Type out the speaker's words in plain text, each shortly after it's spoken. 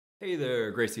Hey there,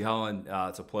 Gracie, Holland.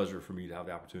 It's a pleasure for me to have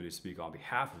the opportunity to speak on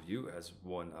behalf of you as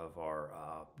one of our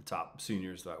top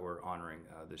seniors that we're honoring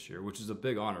this year, which is a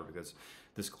big honor because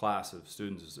this class of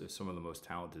students is some of the most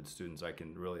talented students I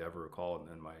can really ever recall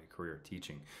in my career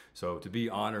teaching. So to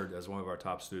be honored as one of our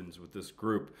top students with this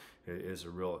group is a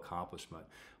real accomplishment.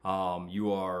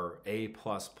 You are A++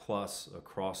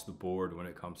 across the board when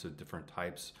it comes to different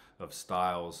types of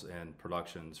styles and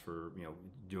productions for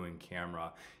doing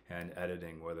camera and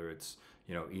editing, whether it's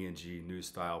ENG news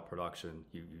style production.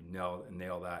 You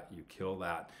nail that, you kill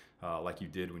that, like you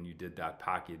did when you did that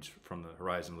package from the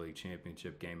Horizon League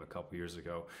Championship game a couple years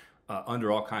ago.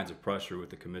 Under all kinds of pressure with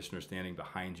the commissioner standing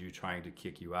behind you, trying to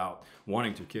kick you out,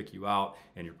 wanting to kick you out,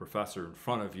 and your professor in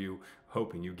front of you,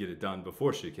 hoping you get it done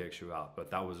before she kicks you out. But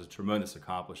that was a tremendous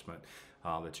accomplishment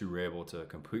that you were able to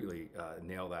completely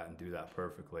nail that and do that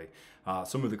perfectly.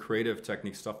 Some of the creative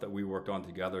technique stuff that we worked on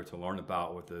together to learn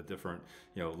about with the different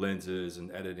lenses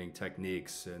and editing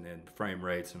techniques and frame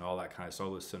rates and all that kind of stuff,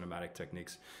 all those cinematic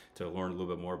techniques to learn a little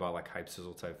bit more about like hype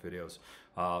sizzle type videos.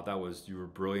 You were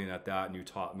brilliant at that, and you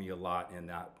taught me a lot in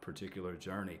that particular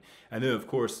journey. And then of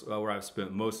course where I've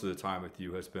spent most of the time with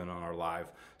you has been on our live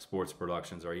sports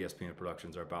productions, our ESPN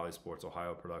productions, our Bally Sports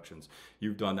Ohio productions.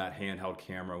 You've done that handheld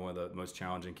camera, one of the most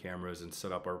challenging cameras, and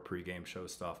set up our pregame show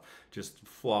stuff just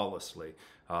flawlessly.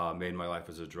 Made my life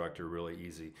as a director really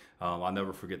easy. I'll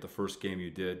never forget the first game you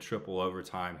did, triple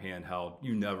overtime, handheld.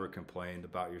 You never complained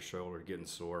about your shoulder getting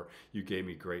sore. You gave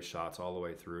me great shots all the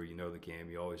way through. You know the game,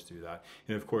 you always do that.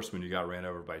 And of course, when you got ran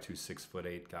over by two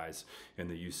 6'8" guys in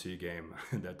the UC game,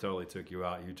 that totally took you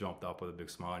out. You jumped up with a big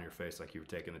smile on your face like you were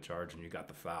taking the charge and you got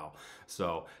the foul.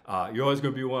 So you're always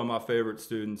going to be one of my favorite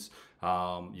students.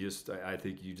 I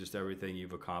think everything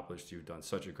you've accomplished, you've done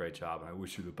such a great job, and I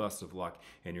wish you the best of luck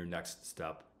in your next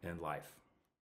step in life.